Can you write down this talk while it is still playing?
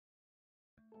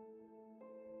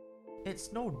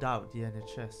It's no doubt the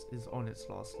NHS is on its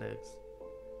last legs.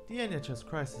 The NHS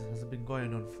crisis has been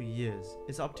going on for years.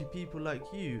 It's up to people like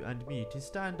you and me to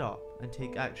stand up and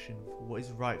take action for what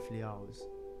is rightfully ours.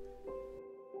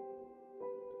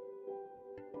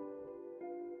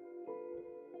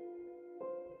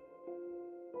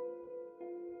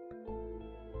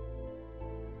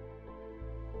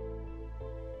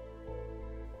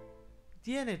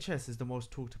 The NHS is the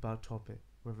most talked about topic.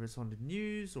 Whether it's on the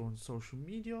news or on social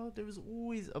media, there is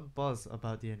always a buzz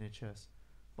about the NHS.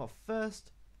 But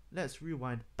first, let's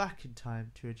rewind back in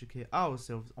time to educate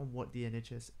ourselves on what the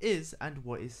NHS is and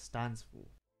what it stands for.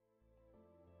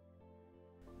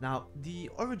 Now, the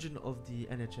origin of the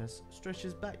NHS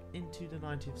stretches back into the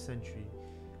 19th century.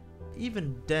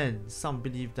 Even then, some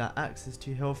believed that access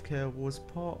to healthcare was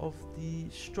part of the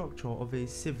structure of a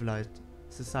civilized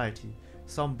society.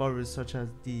 Some boroughs, such as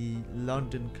the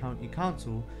London County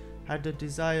Council, had the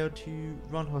desire to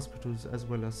run hospitals as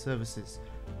well as services.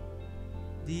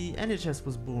 The NHS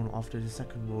was born after the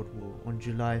Second World War on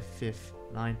July 5th,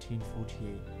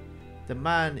 1948. The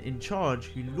man in charge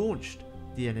who launched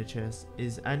the NHS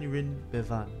is Aneurin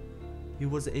Bevan. He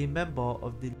was a member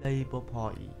of the Labour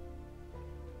Party.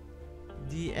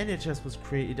 The NHS was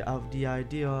created out of the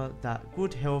idea that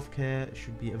good healthcare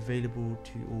should be available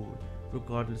to all,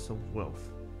 regardless of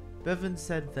wealth. Bevan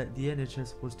said that the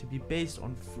NHS was to be based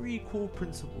on three core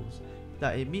principles: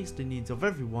 that it meets the needs of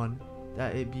everyone,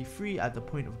 that it be free at the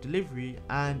point of delivery,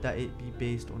 and that it be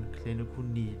based on clinical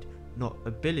need, not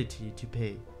ability to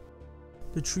pay.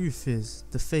 The truth is,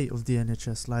 the fate of the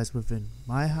NHS lies within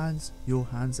my hands, your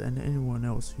hands, and anyone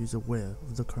else who's aware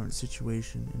of the current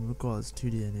situation in regards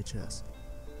to the NHS.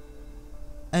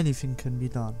 Anything can be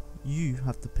done. You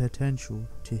have the potential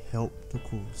to help the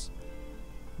cause.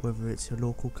 Whether it's your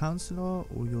local councillor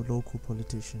or your local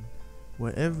politician,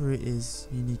 wherever it is,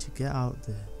 you need to get out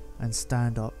there and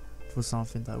stand up for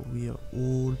something that we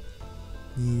all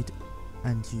need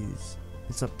and use.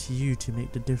 It's up to you to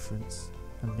make the difference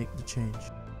and make the change.